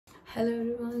Hello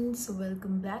everyone, so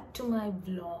welcome back to my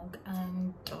vlog.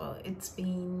 And it's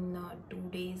been 2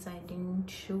 days I didn't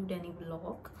shoot any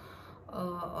vlog,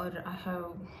 or I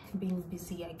have been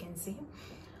busy, I can say.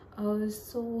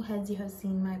 So as you have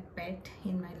seen my pet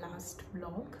in my last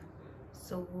vlog,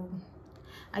 so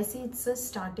I see it's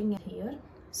starting here.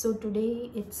 So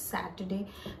today it's Saturday,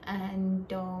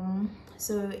 and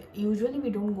so usually we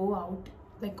don't go out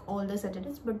like all the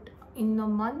Saturdays, but in a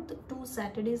month 2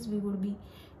 Saturdays we would be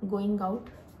going out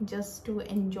just to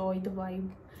enjoy the vibe.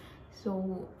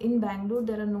 So in Bangalore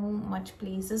there are no much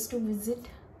places to visit,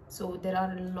 so there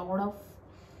are a lot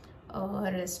of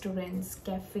restaurants,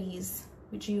 cafes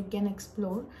which you can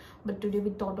explore. But today we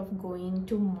thought of going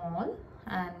to mall,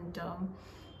 and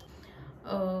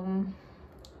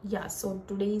yeah, so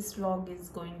today's vlog is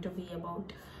going to be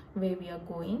about where we are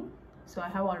going. So I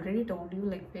have already told you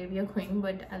like where we are going,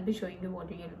 but I'll be showing you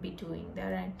what we will be doing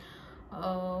there and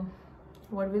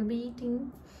what we'll be eating.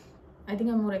 I think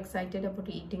I'm more excited about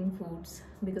eating foods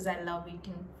because I love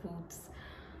eating foods.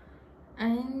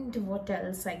 And what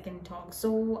else I can talk?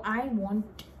 So I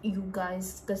want you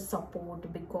guys the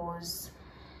support, because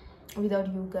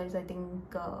without you guys I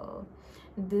think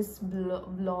this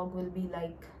vlog will be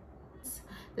like,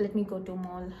 let me go to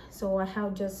mall. So I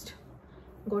have just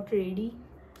got ready.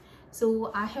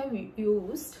 So I have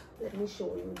used, let me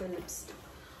show you the lipstick.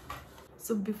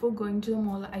 So before going to the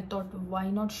mall, I thought why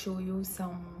not show you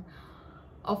some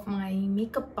of my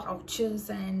makeup pouches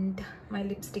and my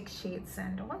lipstick shades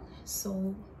and all.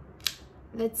 So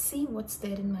let's see what's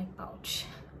there in my pouch.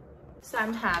 So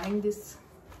I'm having this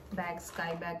bag,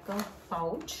 Skybacker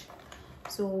pouch.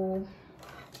 So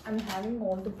I'm having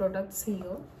all the products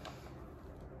here.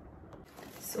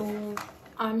 So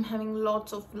I'm having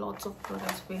lots of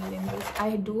products filled in this.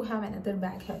 I do have another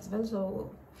bag as well,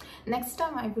 so next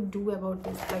time I would do about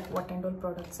this, like what kind of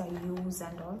products I use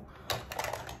and all.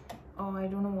 Oh, I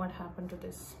don't know what happened to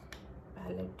this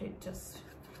palette. It just,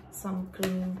 some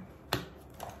cream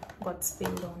got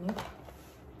spilled on it.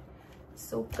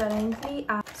 So currently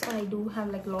I do have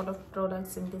like a lot of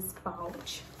products in this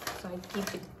pouch, so I keep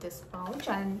it in this pouch.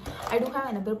 And I do have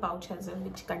another pouch as well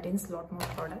which contains a lot more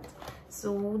products.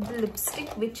 So the lipstick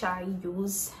which I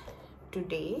use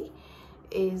today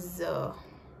is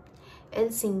El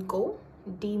Cinco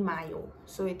de Mayo.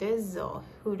 So it is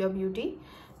Huda Beauty,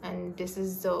 and this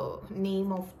is the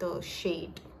name of the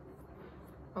shade.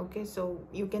 Okay, so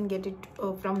you can get it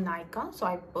from Nykaa. So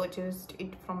I purchased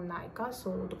it from Nykaa,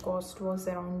 so the cost was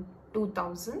around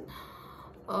 2000.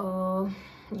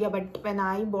 Yeah, but when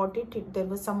I bought it, there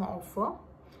was some offer,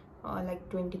 like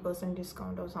 20%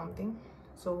 discount or something.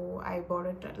 So I bought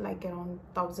it at like around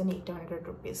 1800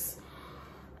 rupees.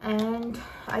 And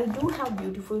I do have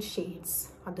beautiful shades,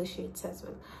 other shades as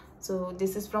well. So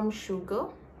this is from Sugar.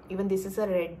 Even this is a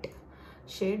red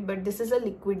shade, but this is a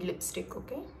liquid lipstick.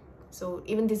 Okay, so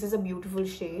even this is a beautiful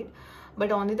shade,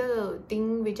 but only the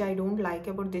thing which I don't like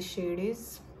about this shade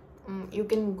is you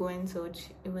can go and search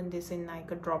even this in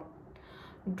Nykaa,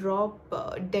 drop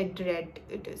dead red,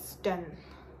 it is done.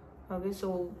 Okay,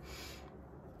 so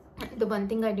the one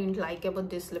thing I didn't like about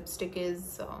this lipstick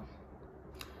is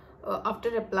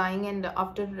after applying, and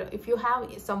after, if you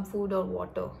have some food or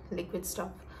water, liquid stuff,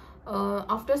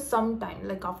 after some time,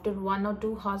 like after 1 or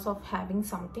 2 hours of having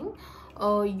something,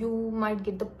 you might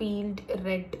get the peeled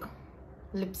red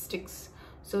lipsticks.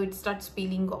 So it starts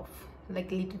peeling off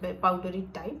like a little bit powdery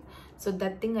type. So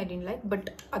that thing I didn't like,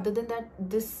 but other than that,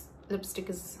 this lipstick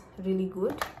is really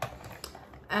good.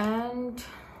 And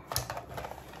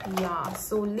yeah,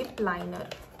 so lip liner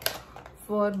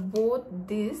for both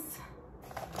this,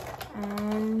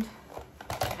 and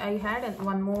I had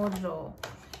one more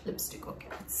lipstick. Okay,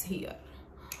 it's here.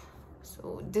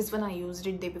 So this one I used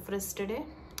it day before yesterday.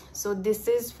 So this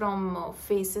is from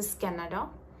Faces Canada.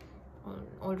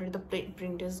 Already the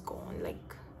print is gone,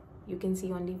 like you can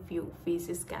see only few.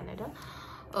 Faces Canada.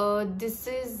 This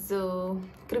is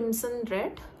Crimson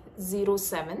Red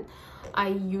 07. I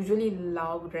usually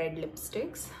love red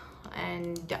lipsticks,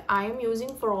 and I am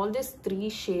using, for all these 3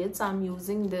 shades, I'm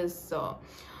using this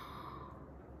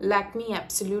Lakme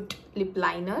Absolute lip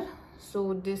liner.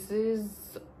 So this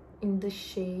is in the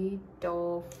shade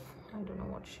of, I don't know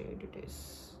what shade it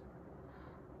is.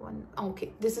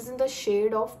 Okay, this is in the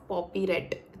shade of Poppy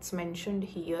Red. It's mentioned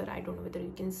here. I don't know whether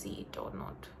you can see it or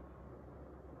not.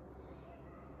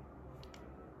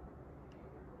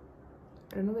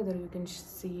 I don't know whether you can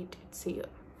see it. It's here.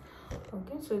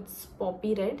 Okay, so it's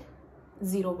Poppy Red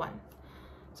 01.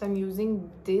 So I'm using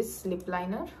this lip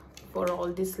liner for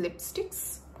all these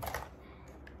lipsticks.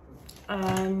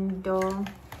 And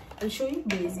I'll show you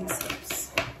basic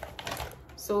steps.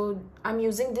 So I'm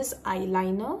using this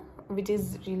eyeliner, which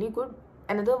is really good.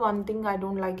 Another one thing I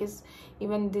don't like is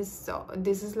even this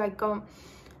this is like a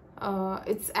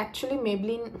it's actually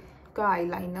Maybelline ka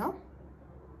eyeliner,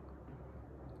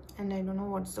 and I don't know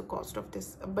what's the cost of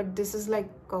this, but this is like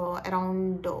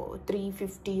around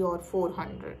 350 or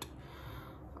 400.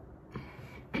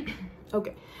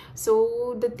 Okay,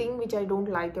 so the thing which I don't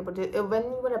like about it, when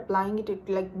you were applying it, it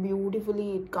like beautifully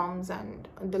it comes, and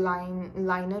the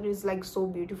liner is like so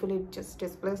beautifully it just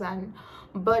displays, and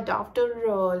but after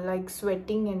like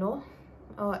sweating, you know,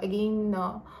 again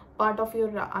part of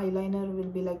your eyeliner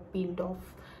will be like peeled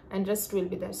off and rest will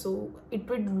be there, so it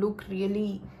would look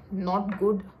really not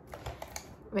good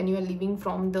when you are leaving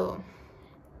from the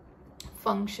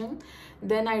function.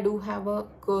 Then I do have a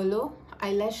curler,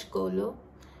 eyelash curler.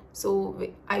 So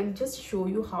I'll just show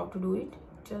you how to do it.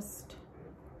 Just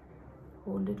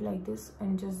hold it like this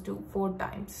and just do 4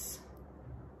 times.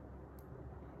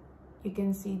 You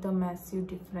can see the massive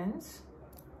difference.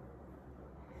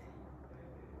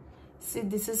 See,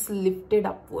 this is lifted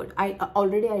upward.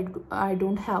 I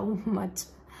don't have much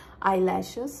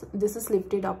eyelashes. This is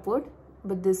lifted upward,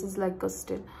 but this is like a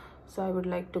still. So I would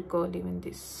like to curl even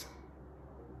this.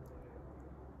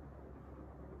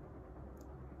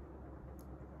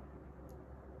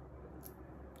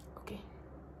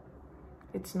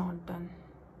 It's not done.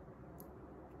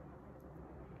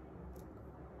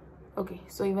 Okay,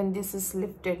 so even this is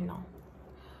lifted now.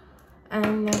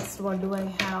 And next, what do I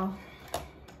have?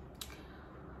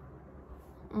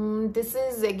 This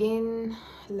is again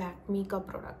Lakme ka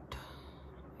product,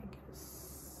 I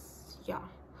guess. Yeah,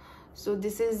 so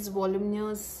this is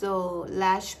Voluminous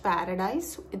Lash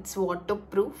Paradise. It's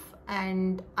waterproof,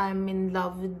 and I'm in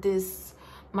love with this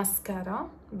mascara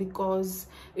because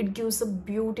it gives a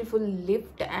beautiful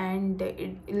lift, and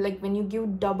it, like when you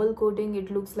give double coating,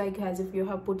 it looks like as if you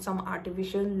have put some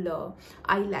artificial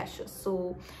eyelashes.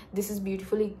 So this is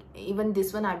beautifully, even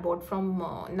this one I bought from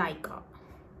Nykaa.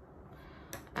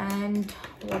 And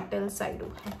what else I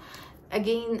do have?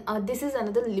 Again, this is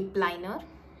another lip liner.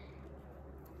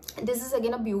 This is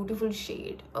again a beautiful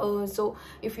shade. So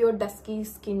if you're dusky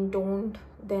skin toned,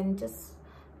 then just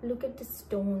look at this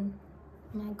tone.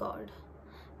 My god,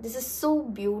 this is so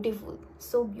beautiful,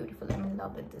 so beautiful. I'm in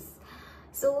love with this.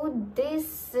 So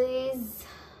this is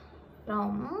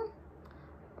from,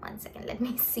 one second, let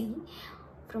me see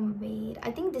from where.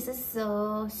 I think this is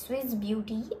Swiss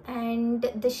Beauty, and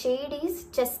the shade is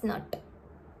chestnut,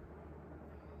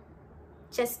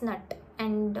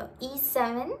 and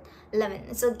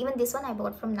E711. So even this one I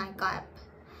bought from Nykaa app.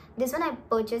 This one I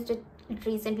purchased it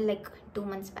recently, like 2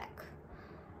 months back.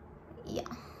 Yeah,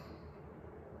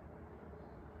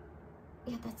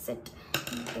 that's it.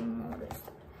 Nothing more is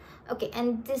there. Okay,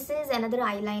 and this is another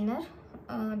eyeliner.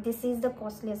 This is the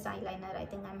costliest eyeliner I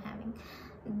think I'm having.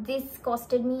 This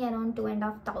costed me around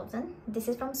 2,500. This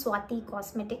is from Swati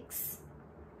Cosmetics.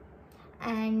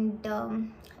 And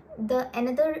the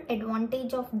another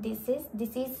advantage of this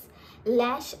is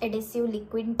lash adhesive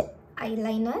liquid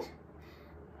eyeliner.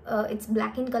 It's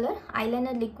black in color.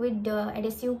 Eyeliner liquid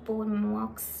adhesive pore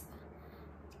marks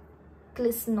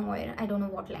Noir. I don't know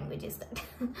what language is that.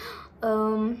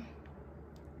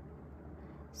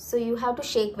 So you have to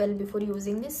shake well before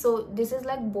using this. So this is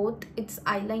like both, it's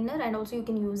eyeliner and also you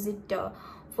can use it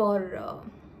for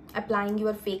applying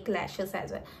your fake lashes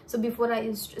as well. So before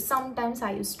sometimes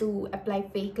I used to apply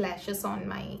fake lashes on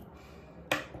my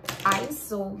eyes.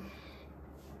 So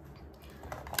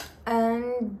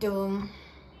and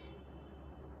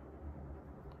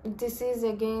this is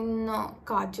again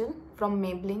kajal from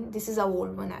Maybelline. This is a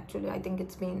old one actually. I think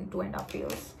it's been 2.5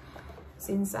 years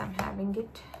since I'm having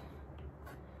it.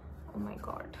 Oh my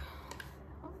god,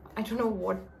 I don't know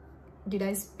what did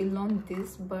I spill on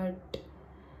this, but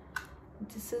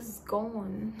this is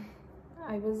gone.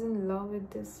 I was in love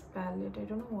with this palette. I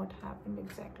don't know what happened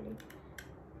exactly.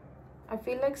 I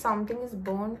feel like something is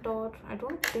burnt, or I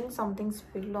don't think something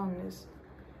spilled on this.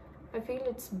 I feel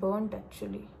it's burnt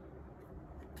actually.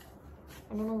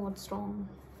 I don't know what's wrong.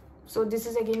 So this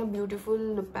is again a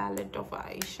beautiful palette of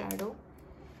eyeshadow.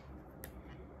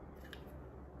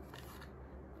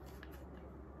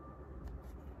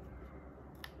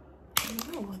 I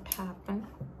don't know what happened.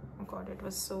 Oh god, it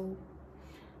was so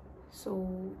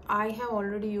I have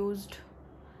already used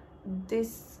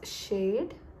this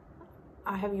shade.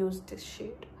 I have used this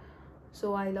shade,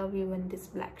 so I love even this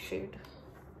black shade.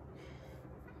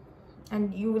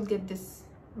 And you will get this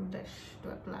brush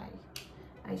to apply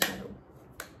eyeshadow.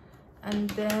 And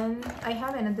then I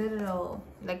have another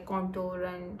like contour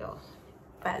and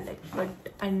palette, but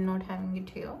I'm not having it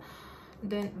here.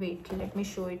 Then wait, let me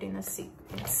show it in a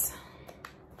sequence.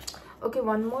 Okay,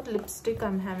 one more lipstick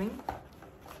I'm having,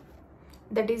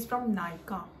 that is from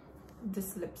Nykaa.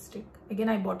 This lipstick again,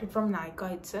 I bought it from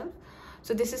Nykaa itself.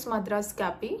 So this is Madras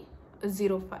Cappy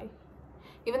 05.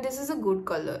 Even this is a good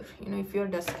color, you know, if you're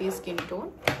dusky skin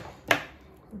tone,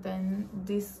 then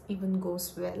this even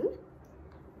goes well.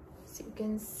 So you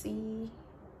can see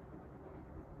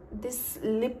this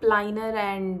lip liner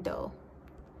and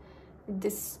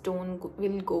this tone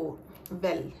will go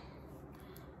well.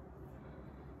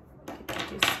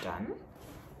 It is done.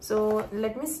 So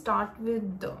let me start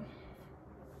with the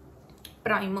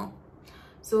primer.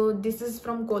 So this is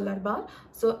from Color Bar.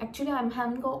 So actually I'm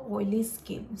having a oily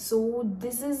skin, so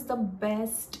this is the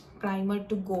best primer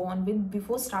to go on with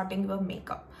before starting your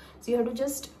makeup. So you have to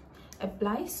just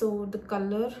apply. So the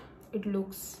color, it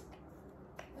looks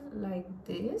like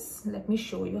this. Let me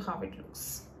show you how it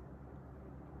looks.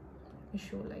 Let me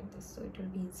show like this, so it will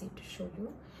be easy to show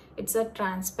you. It's a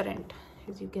transparent,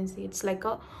 as you can see, it's like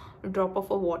a drop of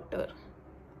a water.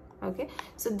 Okay,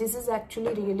 so this is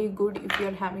actually really good if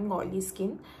you're having oily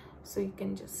skin. So you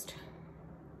can just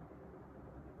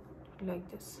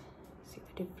like this, see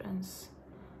the difference.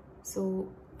 So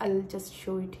I'll just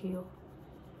show it here.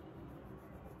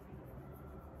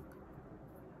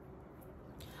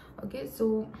 Okay,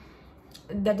 so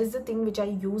that is the thing which I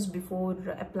use before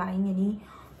applying any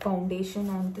foundation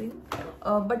on thing,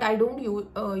 but I don't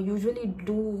usually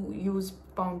do use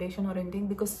foundation or anything,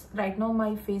 because right now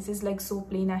my face is like so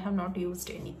plain. I have not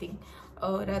used anything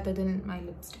rather than my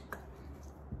lipstick.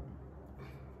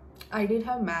 I did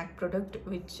have MAC product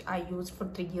which I used for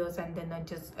 3 years, and then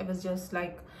I was just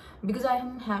like, because I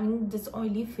am having this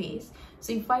oily face,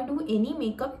 so if I do any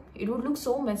makeup it would look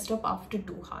so messed up after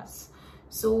 2 hours.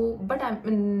 So but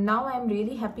now I'm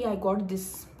really happy I got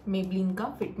this Maybelline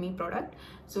ka Fit Me product.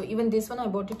 So even this one I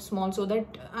bought it small, so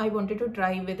that I wanted to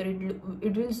try whether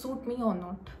it will suit me or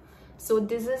not. So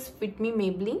this is Fit Me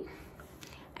Maybelline,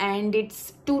 and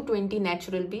it's 220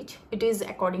 natural beach. It is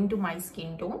according to my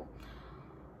skin tone.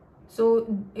 So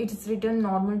it's written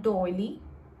normal to oily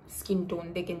skin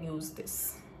tone, they can use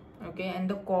this. Okay, and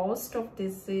the cost of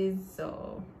this is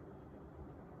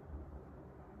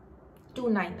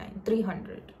 $299,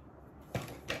 300.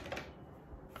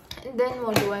 And then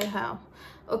what do I have?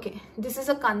 Okay, this is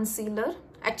a concealer.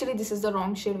 Actually this is the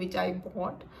wrong shade which I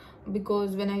bought,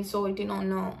 because when I saw it in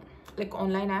on a like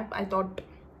online app, I thought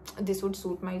this would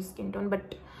suit my skin tone,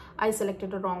 but I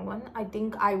selected a wrong one. I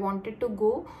think I wanted to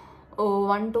go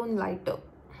one tone lighter,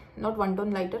 not one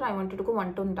tone lighter, I wanted to go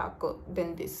one tone darker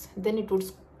than this. Then it would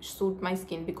suit my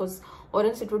skin, because or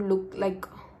else it would look like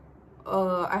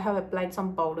I have applied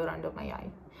some powder under my eye.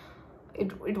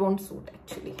 It won't suit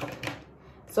actually.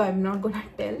 So I'm not gonna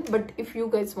tell, but if you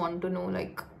guys want to know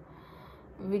like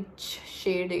which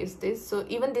shade is this, so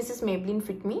even this is Maybelline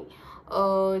Fit Me.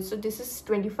 So this is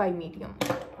 25 medium.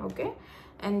 Okay,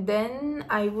 and then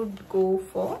I would go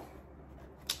for,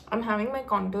 I'm having my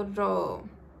contour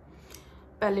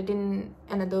palette in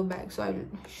another bag, so I'll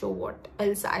show what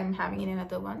else I'm having in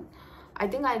another one. I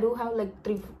think I do have like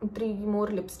three more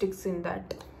lipsticks in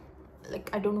that. Like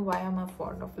I don't know why I'm a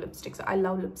fond of lipsticks. I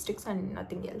love lipsticks and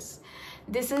nothing else.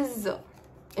 This is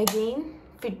again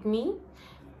Fit Me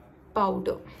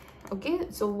powder. Okay,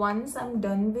 so once I'm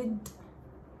done with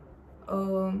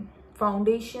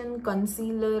foundation,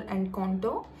 concealer and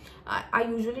contour, I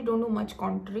usually don't do much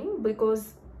contouring,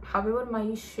 because however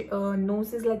my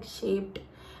nose is like shaped,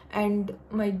 and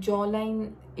my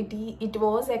jawline, it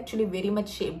was actually very much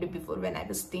shaped before when I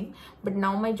was thin, but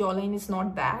now my jawline is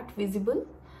not that visible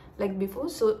like before.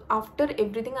 So after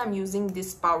everything I'm using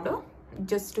this powder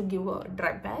just to give a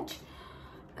dry patch.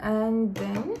 And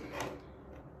then,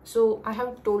 so I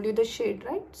have told you the shade,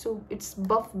 right? So it's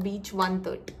Buff Beach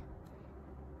 130.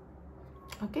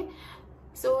 Okay,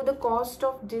 so the cost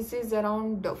of this is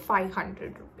around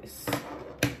 500 rupees.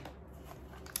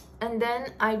 And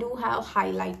then I do have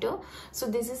highlighter. So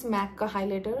this is MAC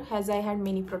highlighter, as I had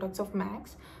many products of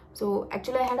MACs. So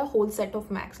actually I had a whole set of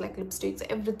MACs, like lipsticks,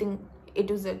 everything A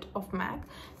to Z of MAC.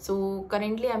 So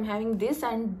currently I'm having this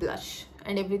and blush,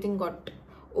 and everything got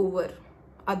over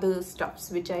other stuffs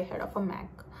which I had of a MAC.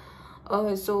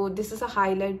 So this is a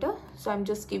highlighter. So I'm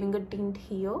just giving a tint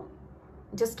here,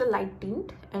 just a light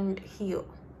tint, and here.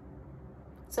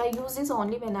 So I use this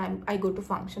only when I go to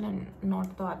function and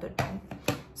not the other time.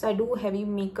 So I do heavy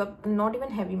makeup, not even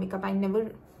heavy makeup. I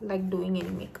never like doing any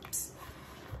makeups.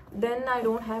 Then I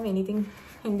don't have anything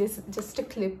in this, just a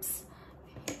clips.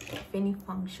 If any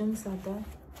functions are there.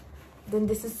 Then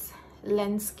this is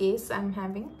lens case I'm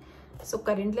having. So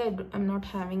currently I'm not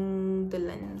having the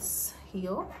lens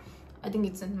here. I think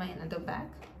it's in my another bag.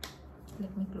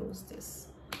 Let me close this.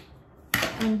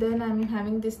 And then I'm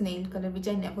having this nail color, which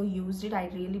I never used it. I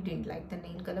really didn't like the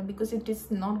nail color because it is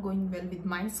not going well with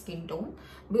my skin tone,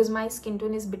 because my skin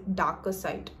tone is a bit darker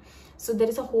side. So there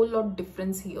is a whole lot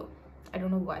difference here. I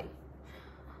don't know why.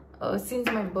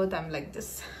 Since my birth I'm like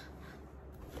this.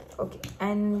 Okay,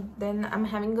 and then I'm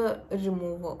having a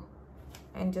remover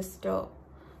and just a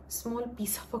small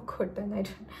piece of a cotton,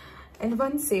 and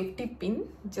one safety pin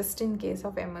just in case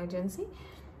of emergency.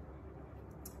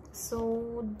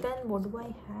 So then what do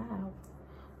I have?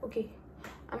 Okay,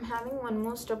 I'm having one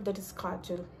more stuff, that is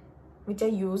kajal, which I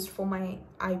used for my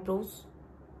eyebrows,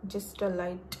 just a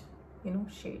light, you know,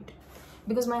 shade,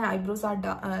 because my eyebrows are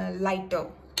lighter.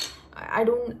 I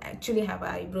don't actually have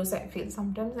eyebrows, I feel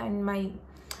sometimes, and my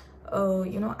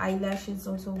you know, eyelash is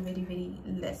also very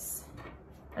less.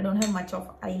 I don't have much of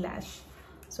eyelash,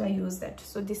 so I use that.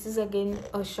 So this is again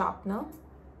a sharpener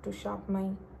to sharpen my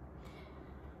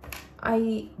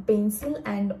eye pencil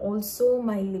and also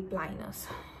my lip liners.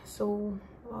 So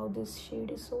wow, this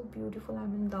shade is so beautiful.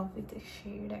 I'm in love with this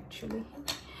shade actually.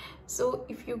 So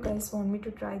if you guys want me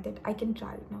to try that, I can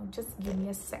try it now. Just give me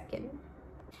a second.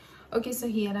 Okay, so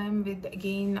here I am with,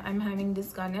 again I'm having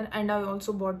this garnier, and I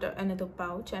also bought another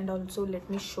pouch. And also let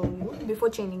me show you before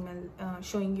changing my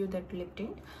showing you that lip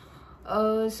tint.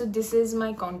 So this is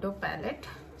my contour palette.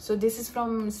 So this is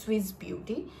from Swiss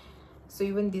Beauty. So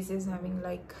even this is having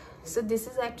like, so this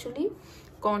is actually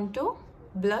contour,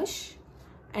 blush,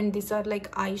 and these are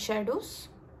like eyeshadows.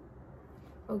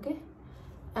 Okay,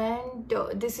 and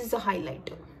this is a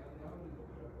highlighter.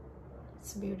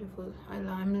 It's beautiful.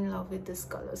 I'm in love with these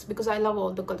colors because I love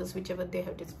all the colors whichever they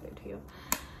have displayed here.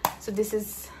 So this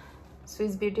is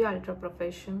Swiss Beauty Ultra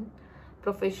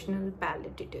Professional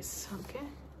palette it is. Okay,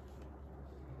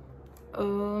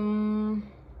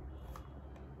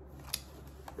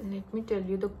 let me tell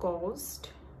you the cost.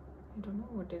 I don't know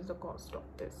what is the cost of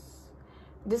this.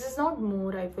 This is not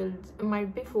more, I feel it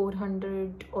might be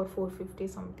 400 or 450,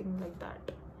 something like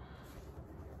that.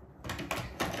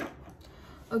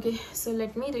 Okay, so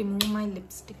let me remove my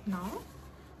lipstick now,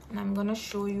 and I'm gonna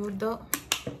show you the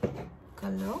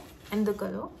color and the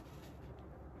color.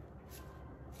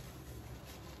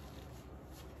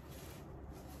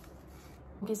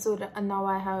 Okay, so now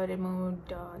I have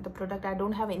removed the product. I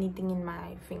don't have anything in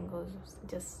my fingers,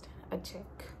 just a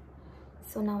check.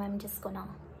 So now I'm just gonna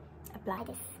apply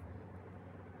this.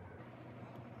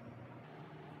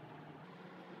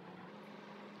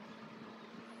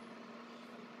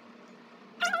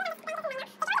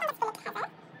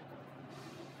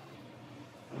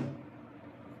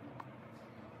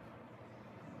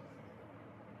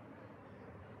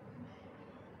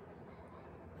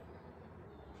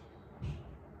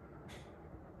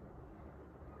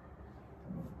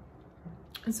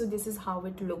 So this is how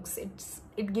it looks.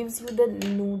 It gives you the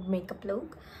nude makeup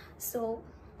look. So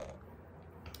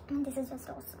this is just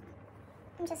awesome.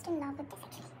 I'm just in love with this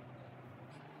actually.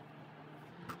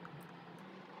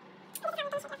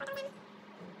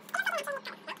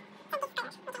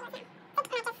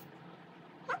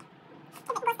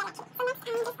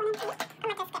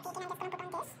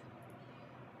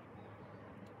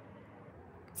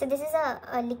 So this is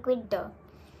a liquid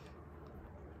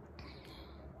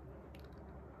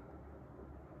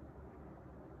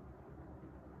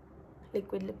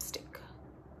liquid lipstick.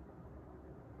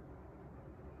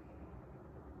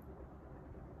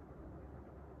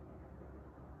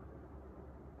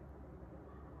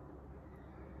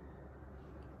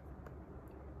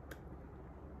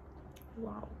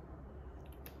 Wow,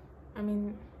 I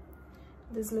mean,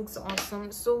 this looks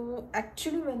awesome. So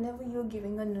actually whenever you're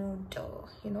giving a nude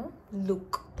you know,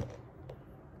 look,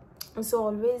 so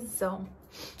always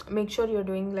make sure you're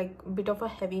doing like a bit of a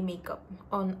heavy makeup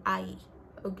on eye.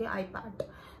 Okay, eye part.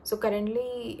 So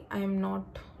currently I am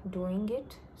not doing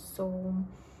it, so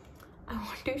I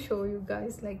want to show you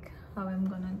guys like how I'm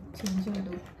gonna change my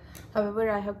look.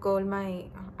 However, I have curled my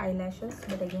eyelashes,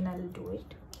 but again I'll do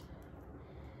it.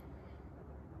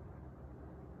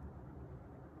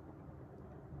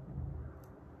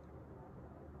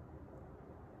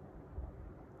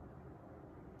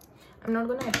 I'm not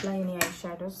gonna apply any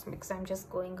eyeshadows because I'm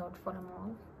just going out for a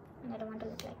mall and I don't want to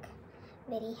look like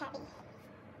very heavy.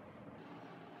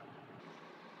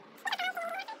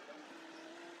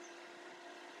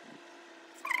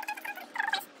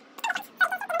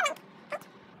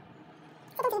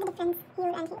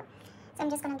 Here and here. So I'm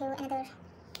just gonna do another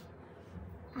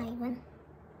eye one.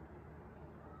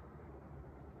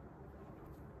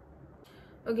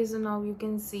 Okay, so now you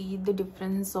can see the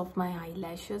difference of my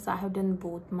eyelashes. I have done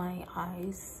both my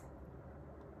eyes.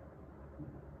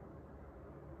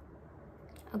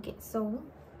 Okay, so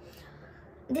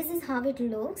this is how it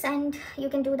looks, and you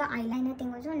can do the eyeliner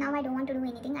thing also. Now I don't want to do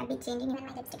anything. I'll be changing even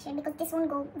my lipstick shade because this won't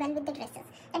go well with the dresses.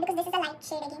 And because this is a light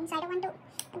shade again, so I don't want to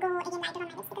go again lighter on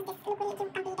my lips because this look will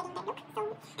complete again that look. So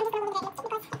I'm just going with the red lipstick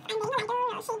because if I'm wearing a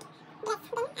lighter shade dress, then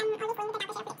I'm always going with the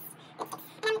darker shade lipsticks.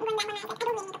 And I'm going down my eyes.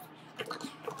 I don't really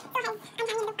look after that. So I'm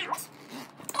hanging in the pouch.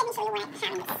 Let me show you where I'm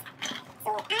having this. So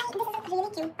this is a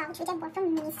really cute pouch which I bought from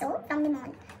Miso, from the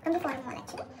mall, from the foreign mall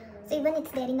actually. So even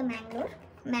it's there in the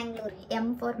Mangalore,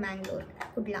 M for Mangalore,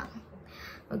 Kudla.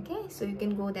 Okay, so you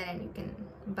can go there and you can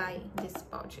buy this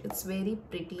pouch. It's very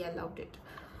pretty. I loved it.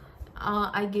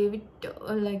 I gave it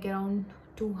like around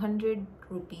 200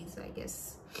 rupees, I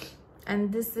guess.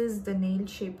 And this is the nail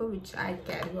shaper which I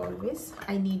carry always.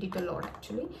 I need it a lot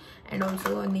actually. And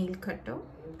also a nail cutter.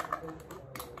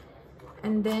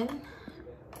 And then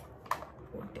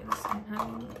what else I'm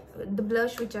having? The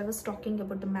blush which I was talking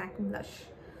about, the MAC blush.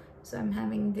 So I'm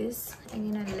having this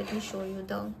again, and let me show you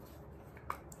the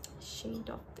shade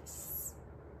of this.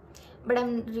 But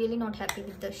I'm really not happy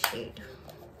with the shade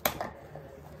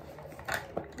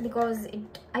because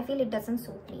I feel it doesn't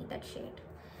suit me, that shade.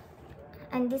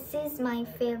 And this is my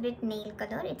favorite nail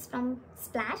color. It's from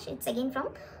Splash. It's again from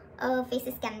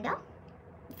Faces Canada,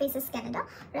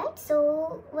 right?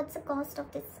 So what's the cost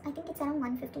of this? I think it's around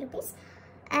 150 rupees.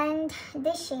 And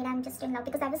this shade I'm just in love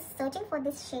because I was searching for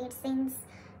this shade since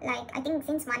I think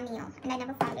since 1 year and I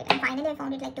never found it, and finally I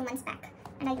found it like 2 months back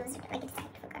and I used it like it's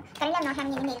currently I'm not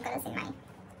having any nail colors in my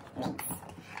nails.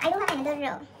 I do have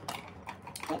another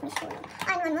let me show you.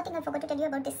 And one more thing I forgot to tell you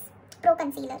about this Pro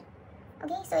Concealer.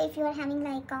 Okay, so if you are having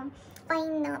like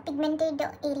fine pigmented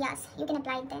areas, you can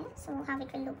apply it there. So how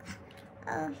it will look.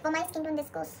 For my skin tone, this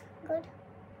goes good.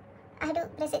 I had to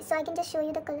press it so I can just show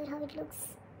you the color, how it looks.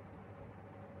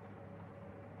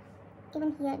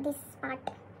 Even here, this part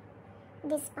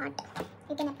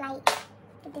you can apply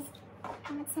to this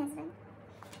parts as well.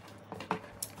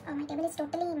 Oh, my table is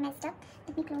totally messed up.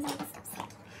 Let me close all the stuff.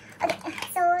 Okay,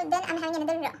 so then I'm having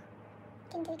another you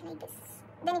can do it like this.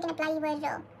 Then you can apply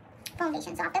your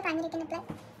foundation. So after primer you can apply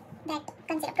that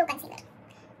concealer, Pro Concealer.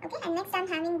 Okay, and next I'm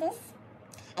having this.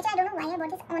 Actually, I don't know why I bought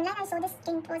this online. I saw this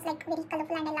tint was like very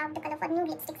colorful and I loved the color for nude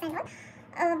lipsticks and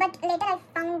all. But later I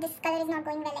found this color is not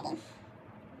going well again.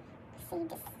 See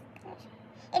this color.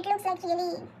 It looks like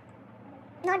really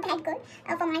not that good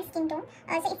for my skin tone.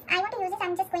 So if I want to use this,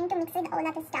 I'm just going to mix with all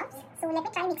other stuffs. So let me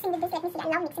try mixing with this. Let me see. I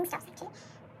love mixing stuffs actually.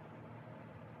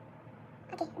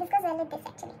 Okay, this goes well with this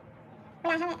actually.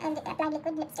 But I have applied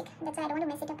liquid lipstick. That's why I don't want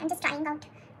to mess it up. I'm just trying out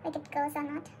whether it goes or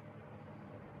not.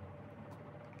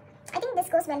 I think this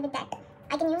goes well with that.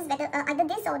 I can use either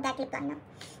this or that lip liner.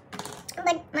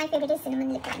 But my favorite is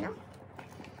cinnamon lip liner.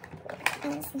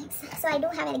 And next. So I do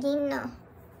have again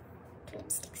two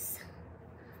lipsticks.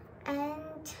 And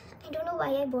I don't know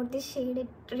why I bought this shade. It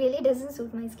really doesn't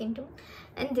suit my skin tone.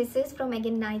 And this is from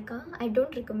again Nykaa. I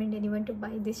don't recommend anyone to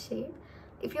buy this shade.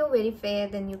 If you're very fair,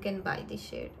 then you can buy this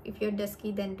shade. If you're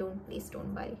dusky, then please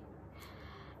don't buy.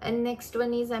 And next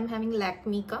one is I'm having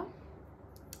Lakmika.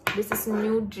 This is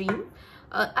New Dream.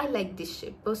 I like this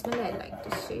shade. Personally, I like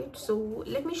this shade. So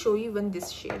let me show you even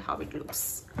this shade, how it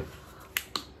looks.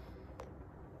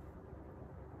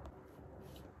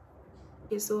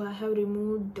 Okay, so I have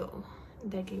removed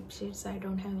that lip shade, so I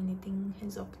don't have anything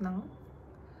as of now.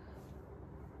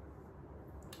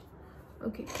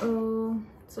 Okay, so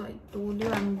I told you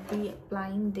I'm be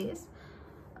applying this.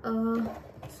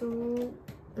 So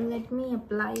let me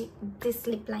apply this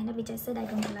lip liner, which I said I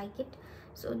don't like it.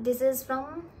 So this is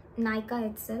from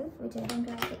Nykaa itself, which I don't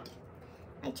like it.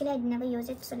 Actually, I'd never used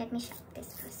it, so let me check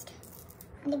this first.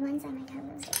 Only once I might have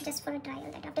used it, just for a trial.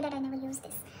 That after that I never used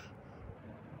this.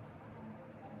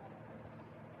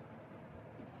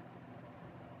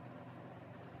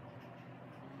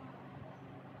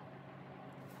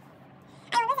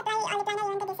 I always apply lip liner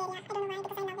around this area. I don't know why,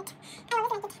 because I love it. I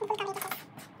always like it full coverage.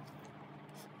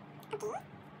 Okay.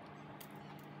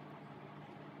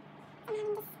 I'm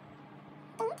having this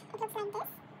tint. It looks like this.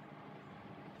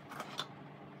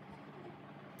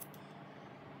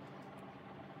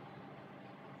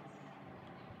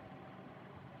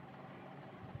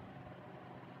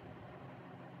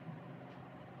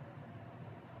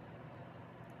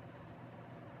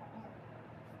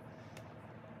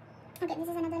 Okay, this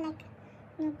is another like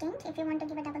new tint. If you want to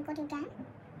give a double coat, you can.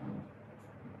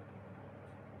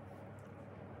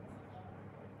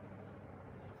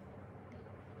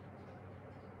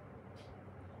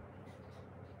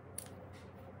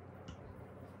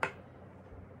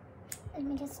 Let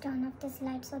me just turn off this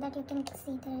light so that you can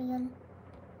see the real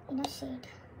inner shade.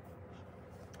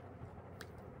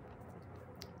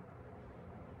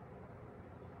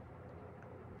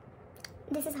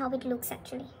 This this is how it looks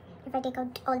actually. If I take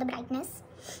out all the brightness,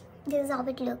 this is how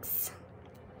it looks.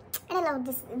 And I love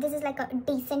this. This is like a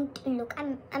decent look.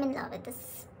 I'm in love with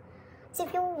this. So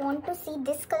if you want to see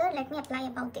this color, let me apply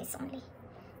about this only.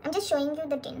 I'm just showing you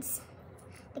the tints,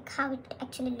 like how it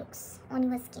actually looks on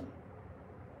your skin.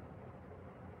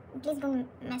 Please don't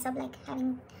mess up like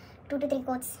having 2 to 3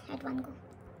 coats at one go.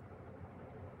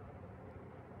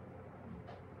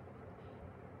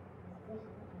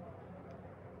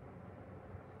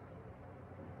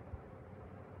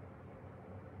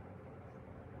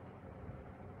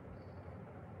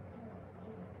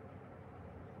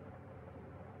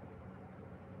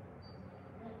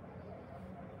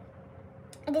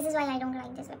 This is why I don't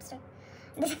like this lipstick.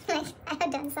 This is like I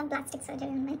have done some plastic surgery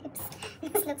on my lips.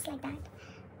 This looks like that.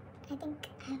 I think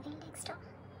I have a little extra.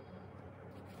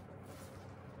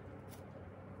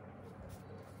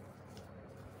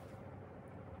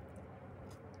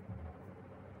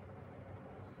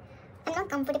 I'm not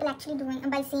comfortable actually doing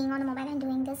by seeing on a mobile and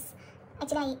doing this.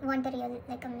 Actually, I want the real,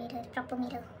 like a mirror, proper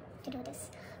mirror to do this.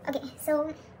 Okay,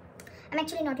 so I'm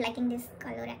actually not liking this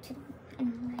color actually. I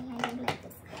don't know why I don't like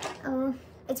this.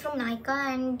 It's from Nika,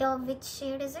 and which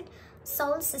shade is it?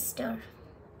 Soul Sister.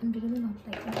 I'm really not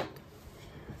liking it.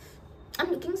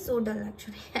 I'm looking so dull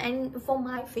actually. And for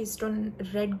my face tone,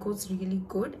 red goes really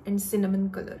good, and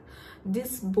cinnamon color.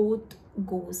 This both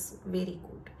goes very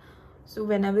good. So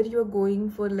whenever you are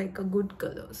going for like a good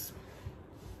colors,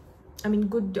 I mean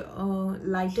good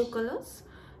lighter colors,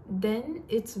 then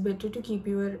it's better to keep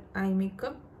your eye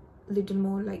makeup little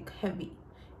more like heavy.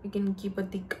 You can keep a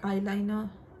thick eyeliner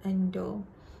and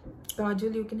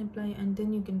kajal you can apply, and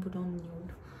then you can put on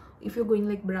nude. If you're going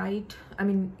like bright, I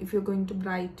mean if you're going to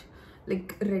bright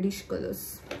like reddish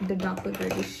colors, the darker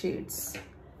reddish shades,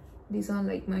 these are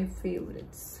like my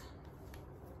favorites.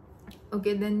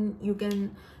 Okay, then you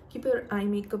can keep your eye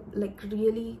makeup like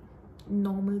really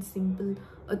normal, simple,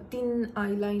 a thin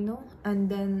eyeliner, and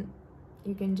then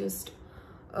you can just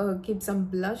keep some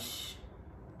blush.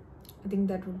 I think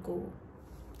that would go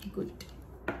good.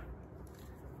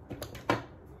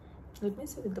 Let me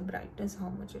see with the brightness how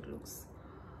much it looks.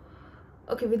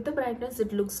 Okay, with the brightness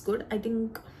it looks good. I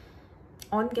think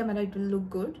on camera it will look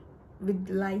good with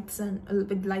lights and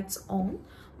with lights on,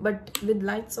 but with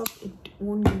lights off it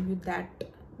won't give you that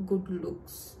good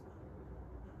looks.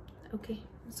 Okay,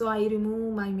 so I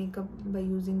remove my makeup by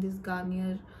using this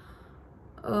Garnier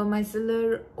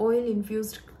micellar oil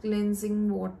infused cleansing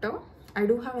water. I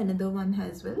do have another one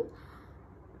as well.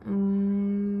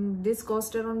 This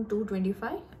cost around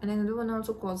 225, and another one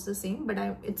also costs the same, but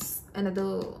it's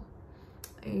another,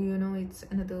 you know, it's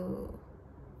another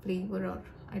flavor, or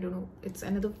I don't know, it's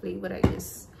another flavor I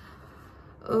guess.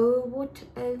 What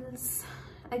else?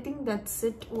 I think that's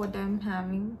it what I'm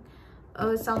having.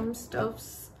 Some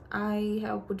stuffs I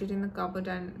have put it in the cupboard,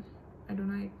 and I don't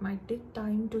know, it might take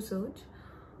time to search.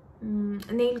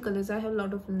 Nail colors, I have a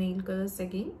lot of nail colors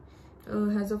again.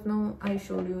 As of now I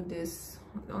showed you this,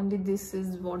 only this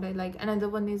is what I like. Another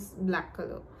one is black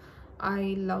color.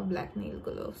 I love black nail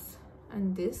colors,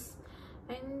 and this,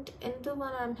 and another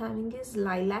one I'm having is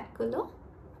lilac color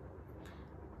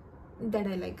that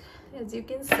I like. As you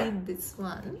can see, this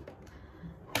one,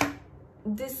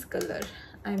 this color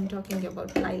I'm talking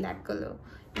about, lilac color,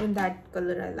 and that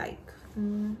color I like.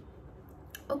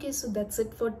 Okay, so that's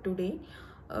it for today.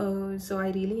 So I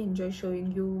really enjoy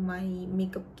showing you my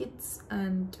makeup kits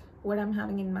and what I'm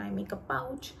having in my makeup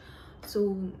pouch.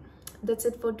 So that's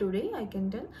it for today, I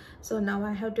can tell. So now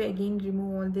I have to again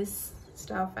remove all this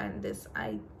stuff and this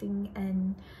eye thing,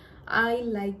 and I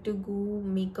like to go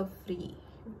makeup free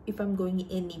if I'm going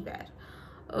anywhere.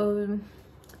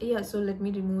 Yeah, so let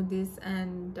me remove this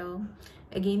and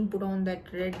again put on that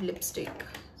red lipstick.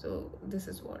 So this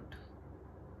is what,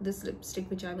 this lipstick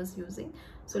which I was using.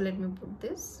 So let me put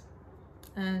this,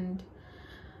 and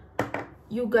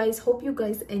you guys, hope you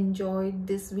guys enjoyed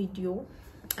this video.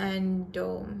 And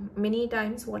many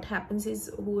times what happens is,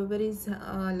 whoever is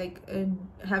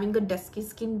having a dusky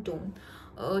skin tone,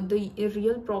 the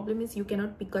real problem is you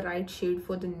cannot pick a right shade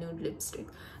for the nude lipstick.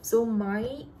 So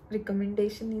my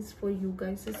recommendation is for you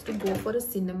guys is to go for a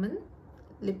cinnamon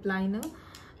lip liner,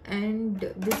 and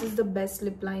this is the best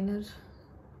lip liner.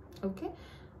 Okay,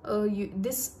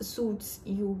 this suits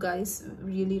you guys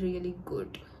really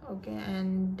good. Okay,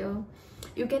 and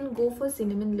you can go for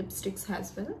cinnamon lipsticks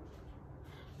as well.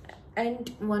 And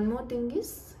one more thing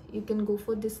is, you can go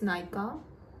for this Nika,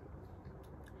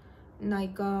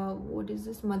 what is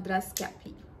this, Madras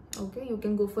Cappy. Okay, you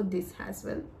can go for this as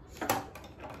well.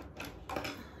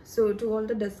 So to all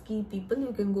the dusky people,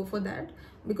 you can go for that,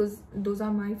 because those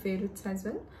are my favorites as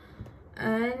well.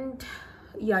 And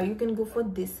yeah, you can go for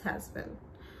this as well.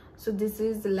 So this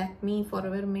is Lakme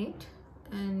Forever Matte,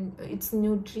 and it's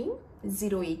Nutri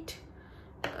 08.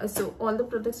 So all the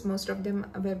products, most of them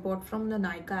were bought from the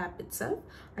Nykaa app itself.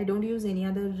 I don't use any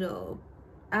other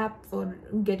app for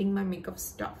getting my makeup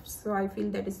stuff, so I feel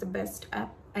that is the best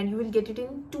app, and you will get it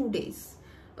in 2 days.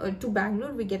 To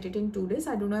Bangalore we get it in 2 days.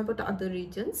 I don't know about other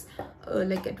regions,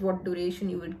 like at what duration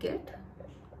you would get.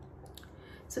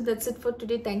 So that's it for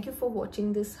today. Thank you for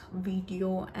watching this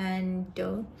video. And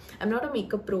I'm not a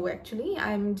makeup pro actually.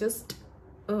 I'm just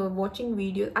watching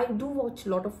videos. I do watch a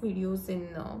lot of videos in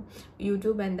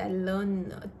YouTube, and I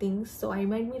learn things, so I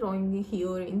might be wrong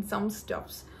here in some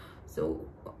stuffs. So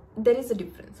there is a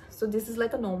difference. So this is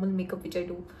like a normal makeup which I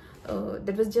do.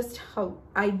 That was just how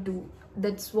I do.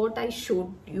 That's what I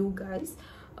showed you guys.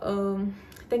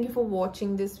 Thank you for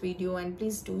watching this video, and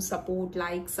please do support,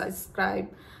 like, subscribe,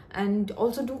 and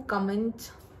also do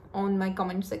comment on my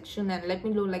comment section and let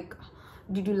me know, like,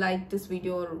 did you like this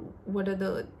video, or what are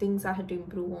the things I had to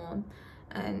improve on.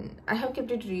 And I have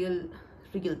kept it real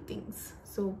things.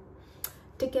 So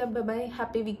take care, bye bye,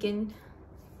 happy weekend.